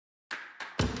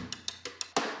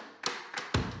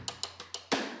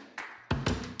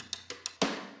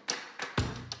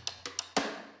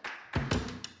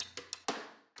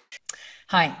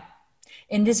Hi,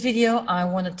 in this video, I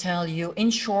want to tell you in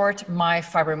short my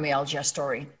fibromyalgia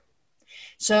story.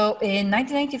 So in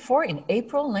 1994, in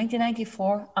April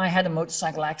 1994, I had a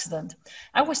motorcycle accident.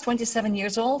 I was 27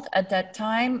 years old. At that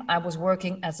time, I was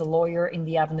working as a lawyer in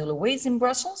the Avenue Louise in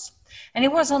Brussels. And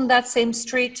it was on that same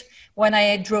street when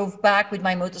I drove back with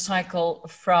my motorcycle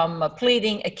from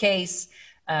pleading a case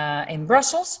in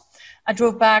Brussels. I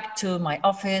drove back to my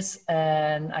office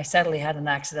and I sadly had an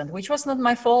accident, which was not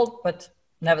my fault, but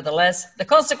nevertheless, the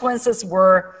consequences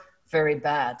were very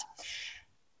bad.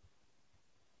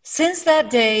 Since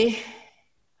that day,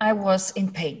 I was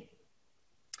in pain.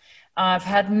 I've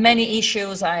had many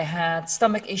issues. I had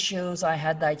stomach issues. I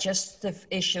had digestive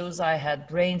issues. I had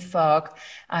brain fog.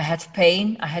 I had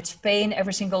pain. I had pain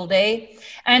every single day.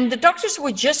 And the doctors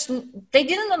were they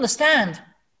didn't understand.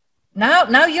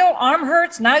 Now your arm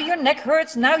hurts. Now your neck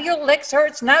hurts. Now your legs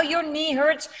hurts. Now your knee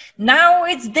hurts. Now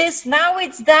it's this. Now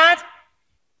it's that.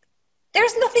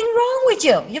 There's nothing wrong with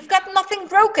you. You've got nothing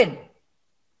broken.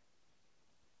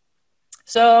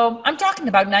 So I'm talking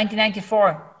about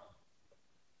 1994.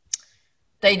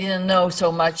 They didn't know so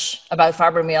much about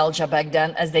fibromyalgia back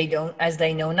then as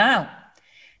they know now.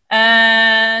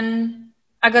 And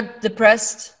I got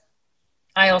depressed.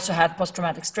 I also had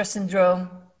post-traumatic stress syndrome.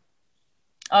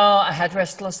 Oh, I had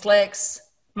restless legs.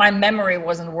 My memory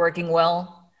wasn't working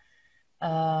well.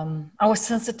 I was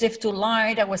sensitive to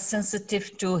light. I was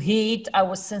sensitive to heat. I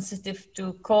was sensitive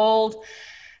to cold.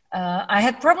 I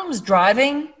had problems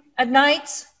driving at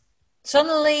night.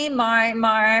 Suddenly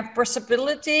my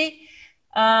perceptibility,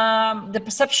 the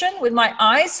perception with my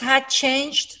eyes had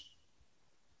changed.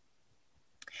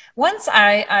 Once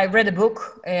I read a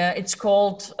book. It's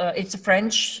a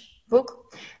French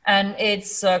book, and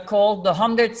it's called The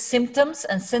 100 Symptoms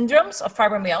and Syndromes of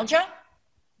Fibromyalgia.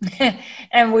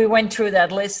 And we went through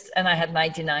that list and I had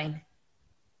 99.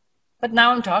 But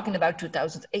now I'm talking about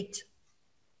 2008.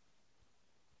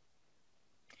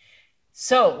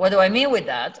 So what do I mean with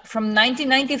that? From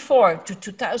 1994 to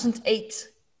 2008,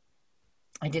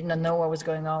 I did not know what was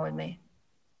going on with me.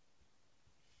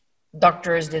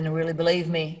 Doctors didn't really believe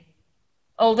me.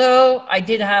 Although I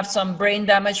did have some brain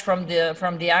damage from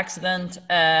the accident,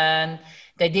 and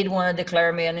they did want to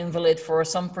declare me an invalid for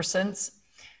some percentage.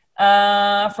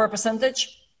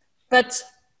 But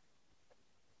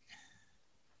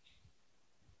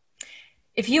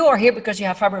if you are here because you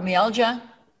have fibromyalgia,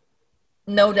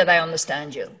 know that I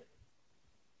understand you.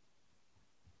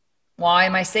 Why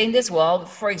am I saying this? Well,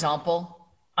 for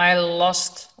example, I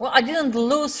didn't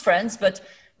lose friends, but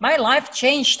my life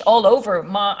changed all over.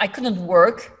 I couldn't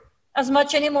work as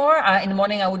much anymore. In the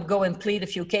morning, I would go and plead a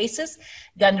few cases.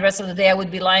 Then the rest of the day, I would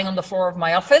be lying on the floor of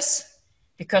my office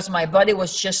because my body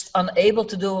was just unable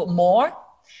to do more.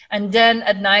 And then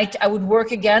at night, I would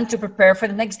work again to prepare for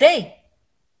the next day.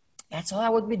 That's all I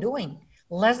would be doing,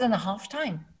 less than a half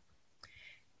time.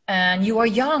 And you are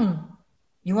young.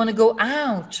 You want to go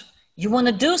out. You want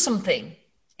to do something,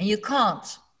 and you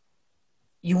can't.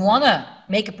 You want to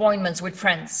make appointments with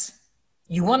friends.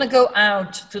 You want to go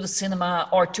out to the cinema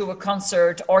or to a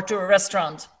concert or to a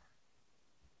restaurant.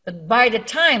 But by the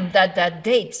time that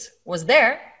date was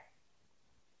there,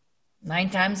 9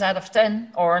 times out of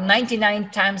 10 or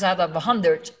 99 times out of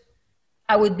 100,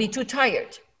 I would be too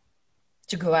tired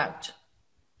to go out.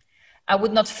 I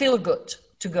would not feel good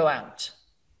to go out.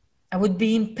 I would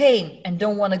be in pain and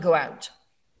don't want to go out.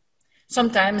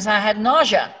 Sometimes I had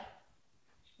nausea.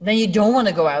 Then you don't want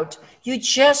to go out. You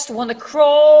just want to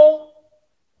crawl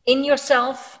in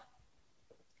yourself,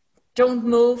 don't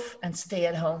move, and stay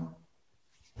at home.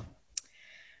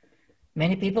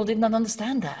 Many people did not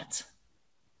understand that.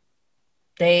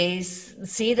 They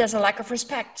see it as a lack of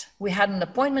respect. We had an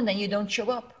appointment and you don't show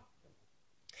up.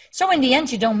 So in the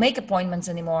end, you don't make appointments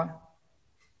anymore.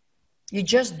 You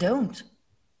just don't.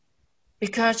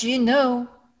 Because you know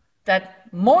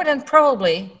that more than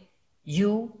probably,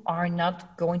 you are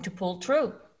not going to pull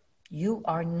through. You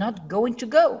are not going to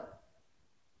go.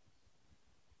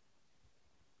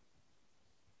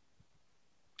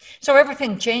 So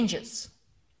everything changes.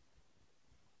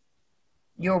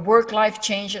 Your work life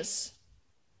changes.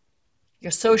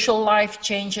 Your social life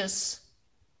changes.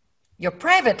 Your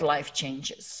private life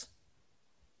changes.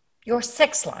 Your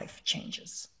sex life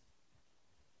changes.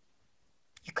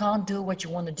 You can't do what you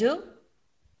want to do.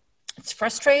 It's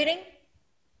frustrating.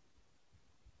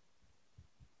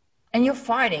 And you're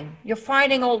fighting. You're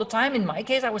fighting all the time. In my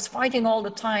case, I was fighting all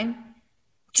the time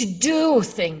to do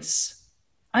things.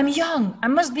 I'm young. I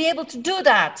must be able to do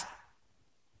that.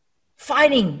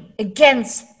 Fighting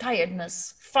against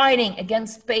tiredness. Fighting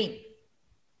against pain.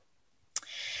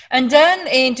 And then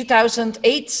in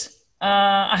 2008,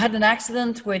 I had an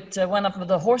accident with one of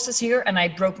the horses here, and I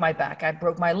broke my back. I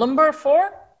broke my lumbar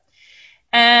four,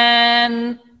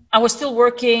 and I was still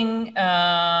working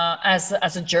as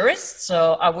a jurist.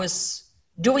 So I was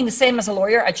doing the same as a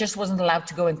lawyer. I just wasn't allowed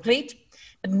to go and plead.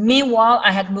 But meanwhile,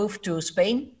 I had moved to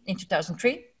Spain in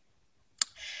 2003.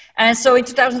 And so in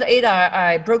 2008,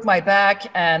 I broke my back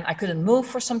and I couldn't move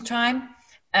for some time.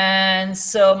 And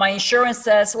so my insurance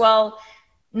says, well,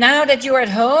 now that you're at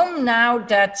home, now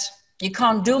that you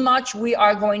can't do much, we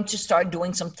are going to start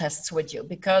doing some tests with you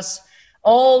because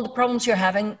all the problems you're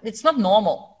having, it's not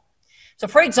normal. So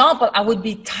for example, I would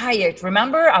be tired.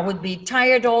 Remember, I would be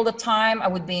tired all the time. I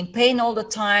would be in pain all the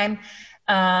time.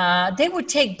 They would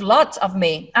take blood of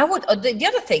me. The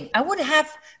other thing, I would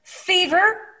have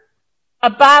fever,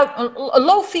 about a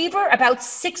low fever, about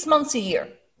 6 months a year.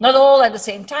 Not all at the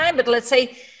same time, but let's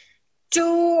say 2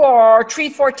 or 3,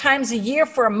 4 times a year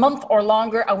for a month or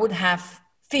longer, I would have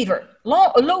fever,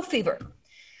 a low fever.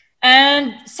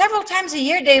 And several times a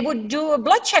year, they would do a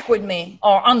blood check with me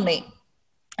or on me.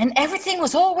 And everything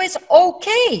was always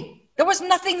okay. There was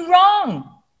nothing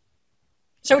wrong.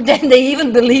 So then they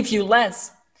even believe you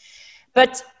less.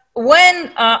 But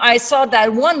when I saw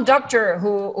that one doctor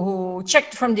who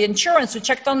checked from the insurance, who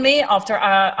checked on me after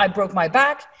I broke my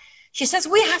back, she says,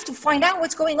 we have to find out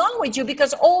what's going on with you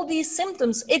because all these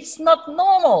symptoms, it's not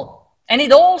normal. And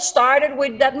it all started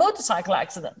with that motorcycle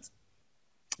accident.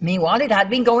 Meanwhile, it had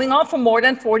been going on for more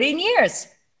than 14 years.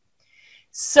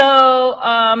 So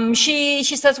she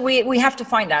says, we have to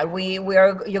find out.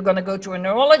 You're going to go to a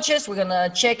neurologist. We're going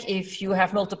to check if you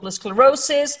have multiple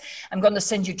sclerosis. I'm going to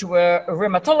send you to a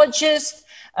rheumatologist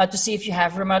to see if you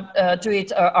have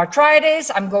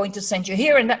arthritis. I'm going to send you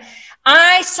here and that.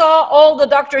 I saw all the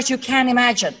doctors you can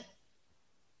imagine.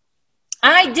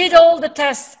 I did all the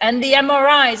tests and the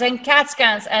MRIs and CAT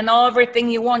scans and everything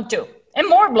you want to, and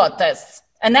more blood tests,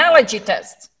 and allergy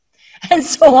tests, and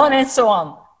so on and so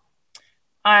on.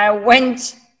 I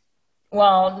went,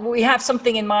 well, we have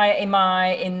something in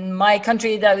my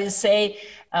country that will say,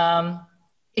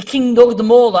 ik ging door de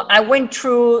molen. I went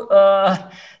through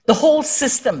the whole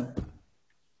system.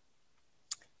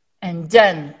 And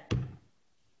then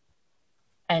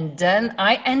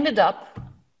I ended up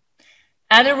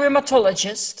at a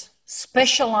rheumatologist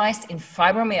specialized in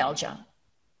fibromyalgia,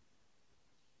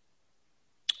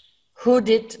 who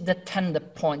did the tender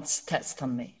points test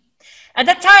on me. At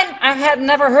that time, I had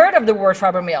never heard of the word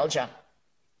fibromyalgia.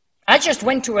 I just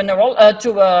went to a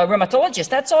rheumatologist.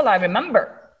 That's all I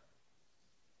remember.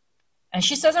 And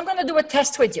she says, I'm going to do a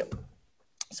test with you.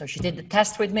 So she did the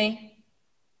test with me.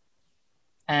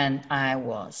 And I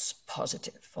was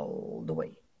positive all the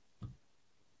way.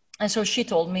 And so she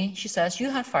told me, she says,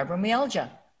 you have fibromyalgia.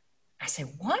 I said,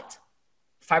 what?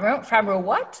 Fibro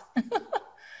what?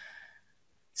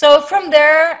 So from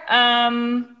there,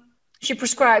 she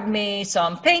prescribed me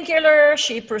some painkillers.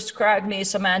 She prescribed me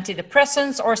some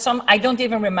antidepressants or some, I don't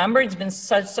even remember. It's been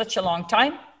such a long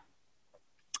time.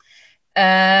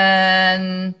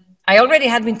 And I already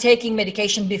had been taking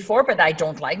medication before, but I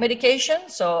don't like medication.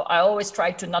 So I always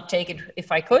tried to not take it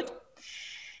if I could,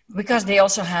 because they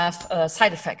also have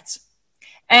side effects.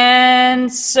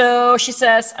 And so she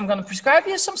says, I'm going to prescribe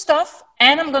you some stuff,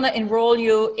 and I'm going to enroll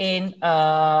you in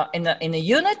a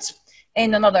unit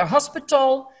in another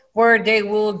hospital where they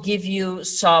will give you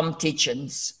some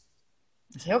teachings.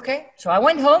 I say, okay. So I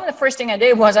went home. The first thing I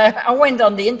did was I went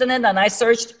on the internet and I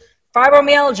searched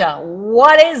fibromyalgia.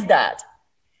 What is that?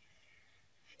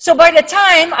 So by the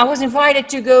time I was invited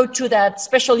to go to that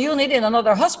special unit in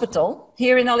another hospital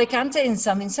here in Alicante, in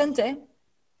San Vicente,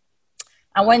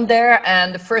 I went there,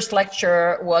 and the first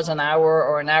lecture was an hour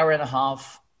or an hour and a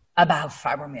half about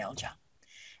fibromyalgia.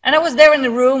 And I was there in the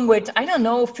room with, I don't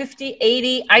know, 50,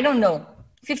 80, I don't know,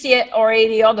 50 or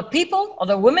 80 other people,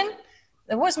 other women.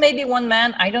 There was maybe one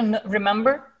man, I don't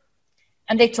remember.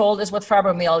 And they told us what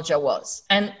fibromyalgia was.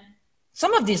 And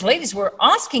some of these ladies were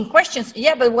asking questions.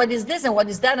 Yeah, but what is this and what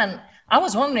is that? And I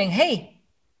was wondering, hey,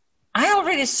 I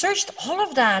already searched all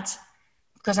of that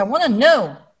because I want to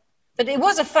know. But it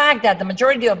was a fact that the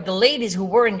majority of the ladies who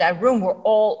were in that room were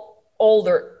all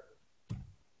older.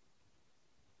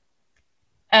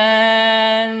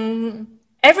 And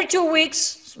every 2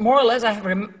 weeks, more or less,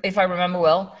 if I remember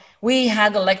well, we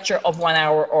had a lecture of 1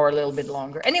 hour or a little bit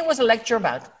longer. And it was a lecture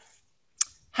about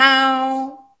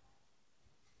how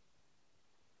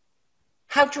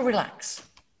to relax,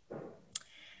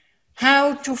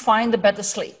 how to find a better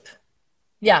sleep.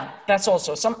 Yeah, that's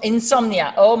also some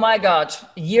insomnia. Oh my God,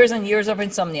 years and years of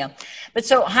insomnia. But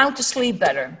so how to sleep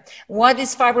better? What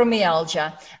is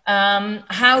fibromyalgia?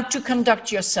 How to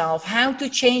conduct yourself? How to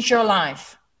change your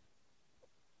life?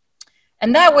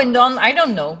 And that went on, I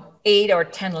don't know, 8 or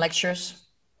 10 lectures.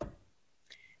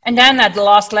 And then at the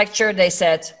last lecture, they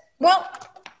said, well,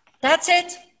 that's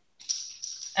it.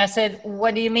 I said,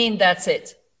 what do you mean that's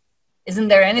it? Isn't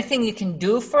there anything you can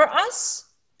do for us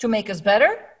to make us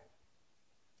better?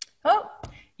 Oh,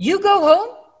 you go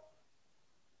home,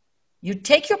 you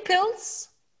take your pills,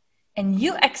 and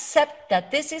you accept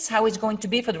that this is how it's going to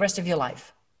be for the rest of your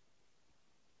life.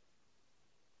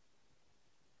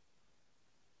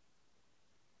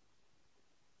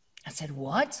 I said,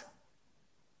 what?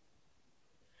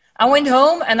 I went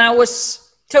home and I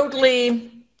was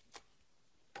totally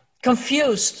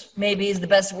confused, maybe is the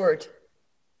best word.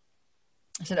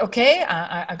 I said, okay,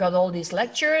 I got all these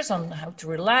lectures on how to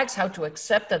relax, how to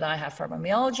accept that I have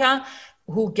fibromyalgia,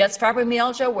 who gets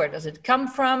fibromyalgia, where does it come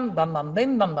from, bam, bam,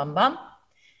 bim, bam, bam, bam.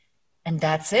 And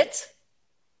that's it.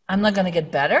 I'm not going to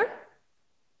get better.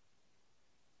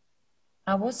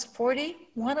 I was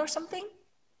 41 or something.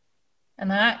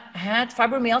 And I had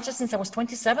fibromyalgia since I was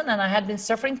 27, and I had been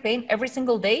suffering pain every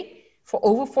single day for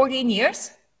over 14 years.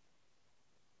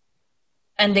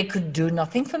 And they could do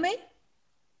nothing for me.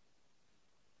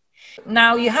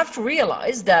 Now, you have to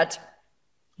realize that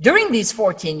during these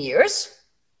 14 years,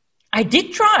 I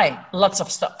did try lots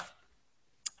of stuff.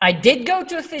 I did go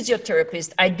to a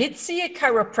physiotherapist. I did see a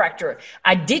chiropractor.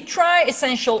 I did try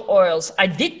essential oils. I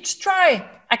did try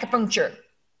acupuncture.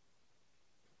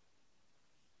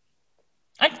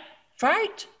 I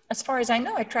tried, as far as I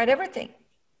know, I tried everything.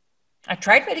 I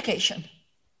tried medication,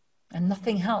 and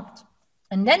nothing helped.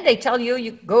 And then they tell you,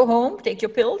 you go home, take your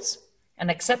pills, and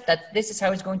accept that this is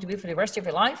how it's going to be for the rest of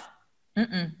your life.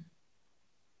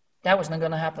 That was not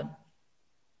going to happen.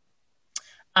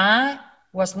 I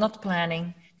was not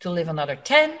planning to live another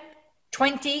 10,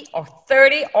 20, or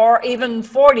 30, or even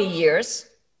 40 years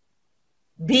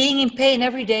being in pain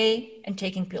every day and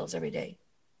taking pills every day.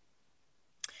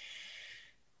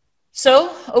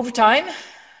 So, over time,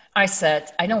 I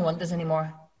said, I don't want this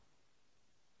anymore.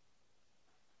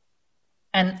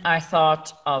 And I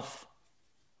thought of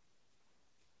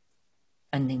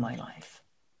ending my life.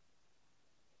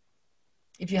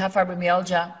 If you have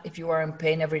fibromyalgia, if you are in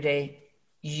pain every day,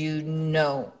 you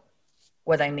know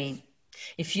what I mean.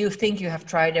 If you think you have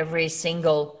tried every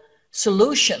single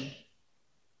solution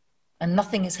and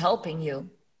nothing is helping you,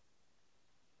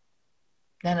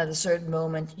 then at a certain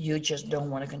moment, you just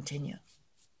don't want to continue.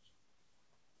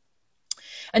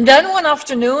 And then one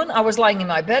afternoon, I was lying in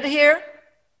my bed here.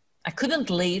 I couldn't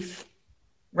leave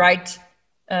right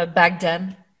back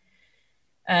then.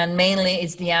 And mainly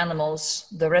it's the animals,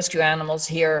 the rescue animals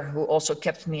here, who also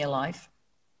kept me alive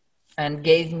and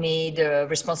gave me the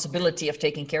responsibility of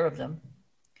taking care of them.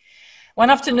 One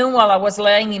afternoon, while I was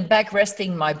laying in bed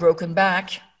resting my broken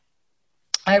back,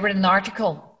 I read an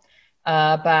article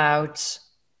about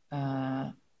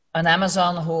an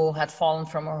Amazon who had fallen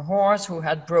from her horse, who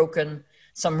had broken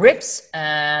some ribs,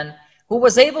 and who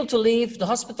was able to leave the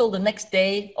hospital the next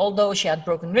day. Although she had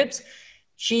broken ribs,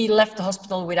 she left the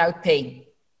hospital without pain.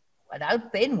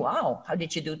 Without pain? Wow, how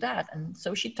did she do that? And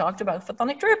so she talked about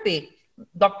photonic therapy.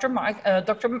 The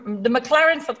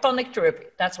McLaren photonic therapy,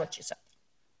 that's what she said.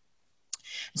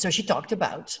 So she talked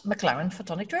about McLaren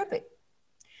photonic therapy.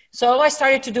 So I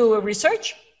started to do a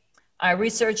research. I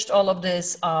researched all of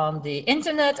this on the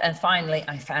internet, and finally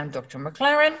I found Dr.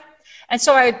 McLaren. And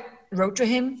so I wrote to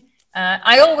him.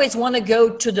 I always want to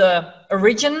go to the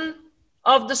origin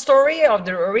of the story, of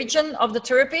the origin of the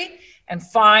therapy, and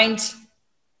find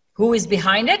who is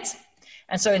behind it.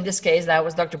 And so in this case, that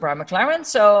was Dr. Brian McLaren.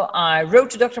 So I wrote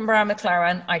to Dr. Brian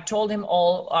McLaren. I told him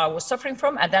all I was suffering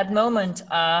from at that moment.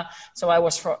 So I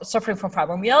was suffering from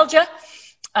fibromyalgia.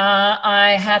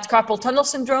 I had carpal tunnel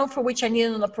syndrome, for which I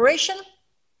needed an operation.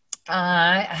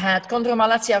 I had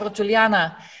chondromalacia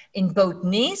rotuliana in both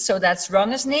knees, so that's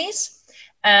runner's knees.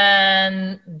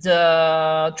 And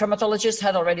the traumatologist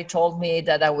had already told me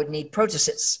that I would need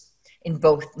prostheses in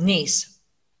both knees.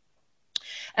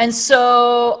 And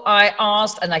so I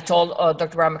asked, and I told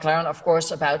Dr. Brian McLaren, of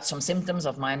course, about some symptoms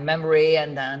of my memory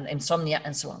and then insomnia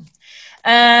and so on.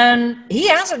 And he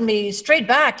answered me straight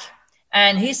back.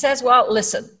 And he says, well,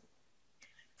 listen,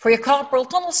 for your carpal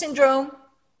tunnel syndrome,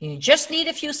 you just need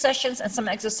a few sessions and some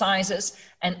exercises,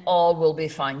 and all will be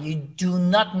fine. You do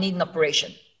not need an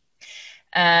operation.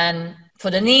 And for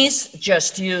the knees,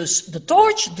 just use the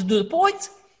torch to do the point.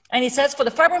 And he says, for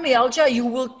the fibromyalgia, you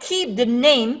will keep the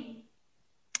name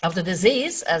of the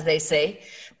disease, as they say,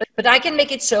 but I can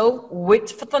make it so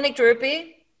with photonic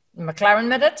therapy, the McLaren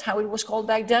method, how it was called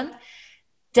back then,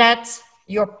 that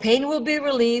your pain will be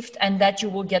relieved and that you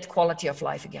will get quality of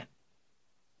life again.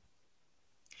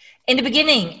 In the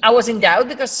beginning, I was in doubt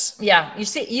because, yeah, you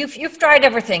see, you've tried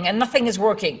everything and nothing is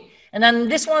working. And then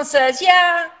this one says,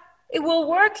 yeah, it will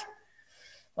work.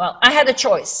 Well, I had a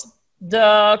choice.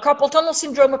 The carpal tunnel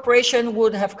syndrome operation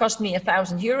would have cost me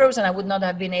 €1,000 and I would not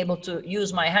have been able to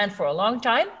use my hand for a long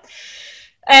time.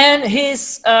 And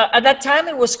at that time,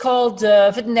 it was called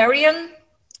veterinarian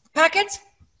packet.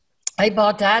 I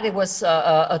bought that. It was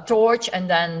a torch and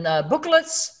then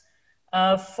booklets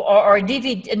or a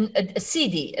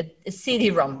DVD, a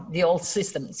CD-ROM, the old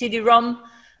system, CD-ROM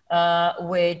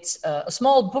with a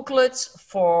small booklet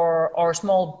or a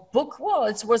small book. Well,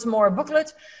 it was more a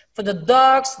booklet for the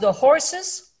dogs, the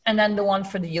horses, and then the one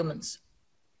for the humans.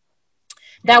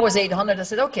 That was 800. I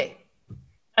said, okay,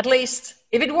 at least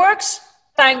if it works,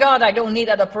 thank God I don't need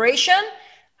that operation.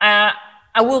 I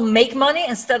will make money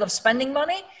instead of spending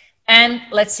money. And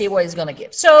let's see what it's going to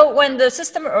give. So when the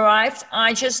system arrived,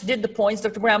 I just did the points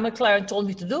Dr. Brown McLaren told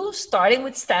me to do, starting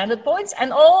with standard points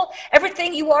and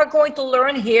everything you are going to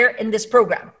learn here in this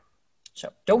program.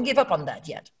 So don't give up on that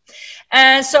yet.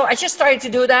 And so I just started to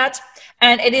do that.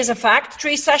 And it is a fact,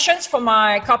 3 sessions for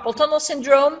my carpal tunnel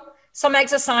syndrome, some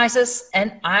exercises,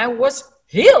 and I was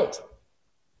healed.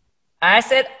 I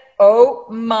said, oh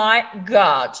my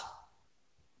God,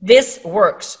 this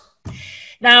works.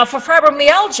 Now, for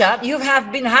fibromyalgia, you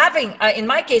have been having, in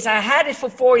my case, I had it for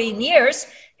 14 years.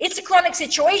 It's a chronic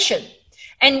situation.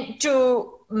 And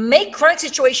to make chronic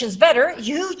situations better,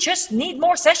 you just need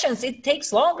more sessions. It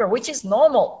takes longer, which is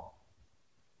normal.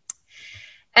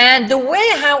 And the way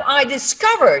how I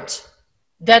discovered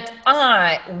that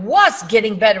I was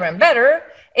getting better and better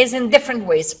is in different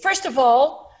ways. First of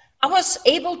all, I was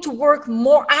able to work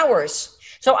more hours.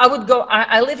 So I would go,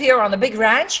 I live here on a big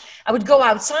ranch. I would go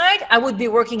outside. I would be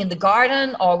working in the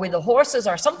garden or with the horses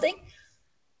or something.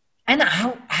 And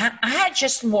I had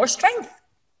just more strength.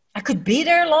 I could be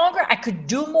there longer. I could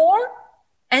do more.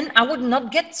 And I would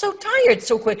not get so tired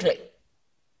so quickly.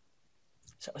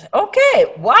 So I said,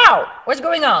 okay, wow, what's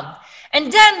going on?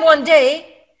 And then one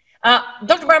day,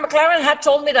 Dr. Brown McLaren had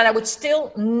told me that I would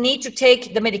still need to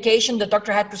take the medication the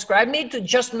doctor had prescribed me, to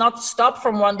just not stop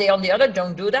from one day on the other.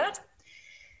 Don't do that.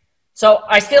 So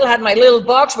I still had my little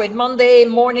box with Monday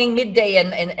morning, midday,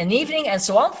 and evening, and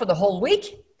so on for the whole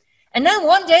week. And then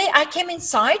one day I came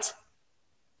inside,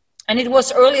 and it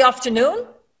was early afternoon,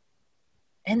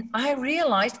 and I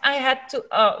realized I had to,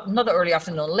 not early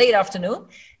afternoon, late afternoon,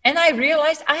 and I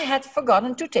realized I had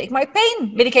forgotten to take my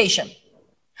pain medication.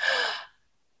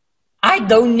 I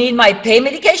don't need my pain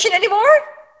medication anymore?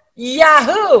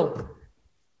 Yahoo!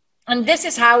 And this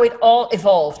is how it all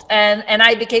evolved. And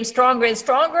I became stronger and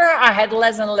stronger. I had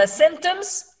less and less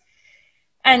symptoms.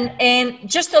 And in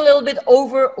just a little bit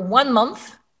over 1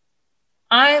 month,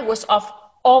 I was off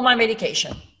all my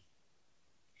medication.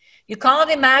 You can't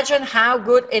imagine how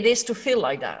good it is to feel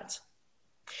like that.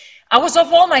 I was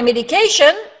off all my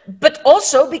medication, but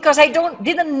also because I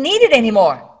didn't need it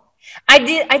anymore. I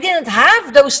didn't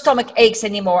have those stomach aches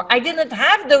anymore. I didn't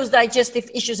have those digestive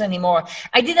issues anymore.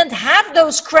 I didn't have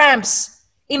those cramps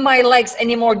in my legs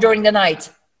anymore during the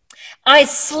night. I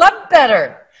slept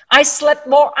better. I slept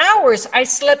more hours. I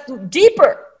slept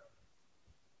deeper.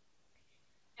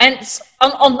 And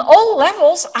on all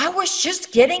levels, I was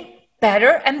just getting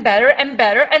better and better and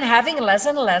better and having less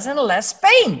and less and less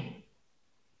pain.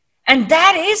 And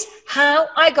that is how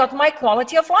I got my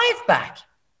quality of life back.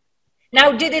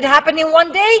 Now, did it happen in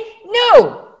one day?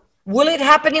 No. Will it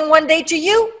happen in one day to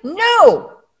you?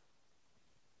 No.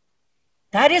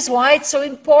 That is why it's so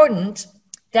important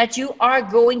that you are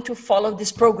going to follow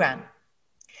this program.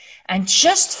 And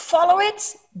just follow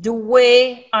it the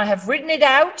way I have written it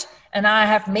out and I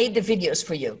have made the videos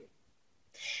for you.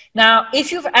 Now,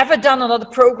 if you've ever done another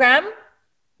program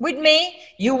with me,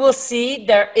 you will see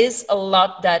there is a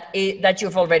lot that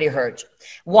you've already heard.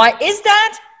 Why is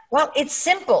that? Well, it's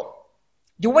simple.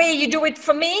 The way you do it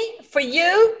for me, for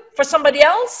you, for somebody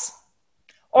else,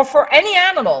 or for any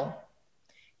animal,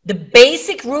 the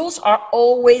basic rules are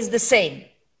always the same.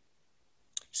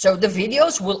 So the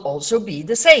videos will also be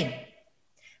the same.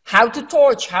 How to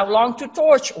torch, how long to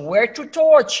torch, where to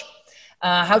torch,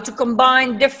 how to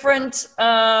combine different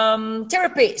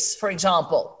therapies, for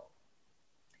example.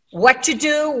 What to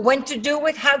do, when to do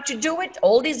it, how to do it.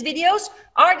 All these videos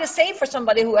are the same for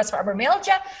somebody who has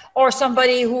fibromyalgia or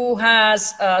somebody who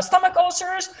has stomach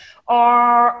ulcers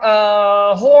or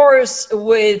a horse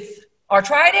with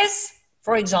arthritis,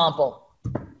 for example.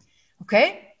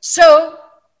 Okay, so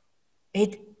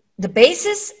the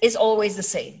basis is always the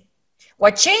same.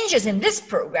 What changes in this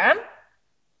program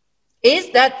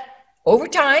is that over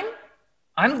time,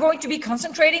 I'm going to be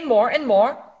concentrating more and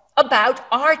more about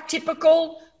our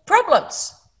typical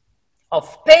problems.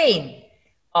 of pain,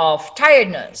 of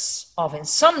tiredness, of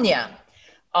insomnia,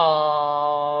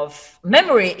 of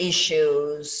memory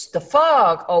issues, the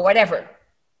fog, or whatever.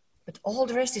 But all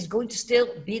the rest is going to still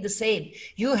be the same.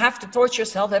 You have to torture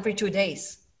yourself every 2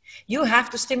 days. You have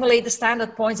to stimulate the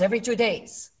standard points every 2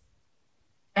 days.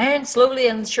 And slowly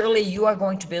and surely, you are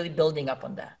going to be building up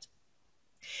on that.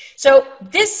 So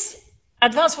this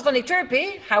advanced photonic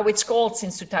therapy, how it's called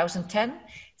since 2010,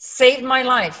 saved my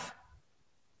life.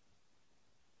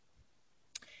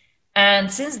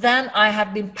 And since then, I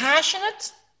have been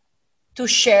passionate to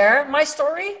share my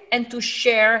story and to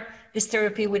share this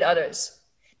therapy with others.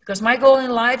 Because my goal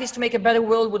in life is to make a better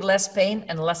world with less pain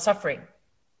and less suffering.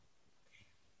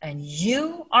 And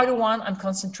you are the one I'm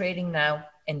concentrating now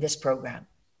in this program.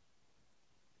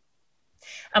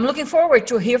 I'm looking forward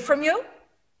to hear from you.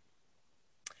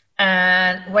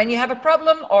 And when you have a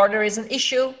problem or there is an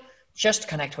issue, just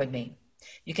connect with me.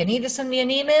 You can either send me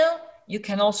an email, you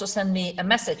can also send me a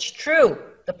message through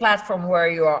the platform where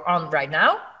you are on right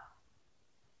now.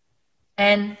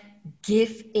 And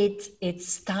give it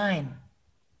its time.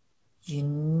 You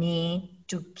need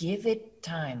to give it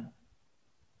time.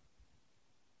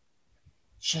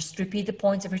 Just repeat the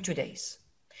points every 2 days.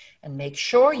 And make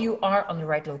sure you are on the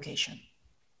right location.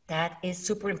 That is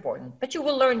super important. But you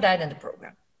will learn that in the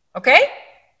program. Okay?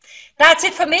 That's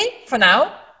it for me for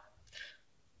now.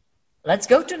 Let's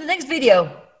go to the next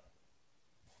video.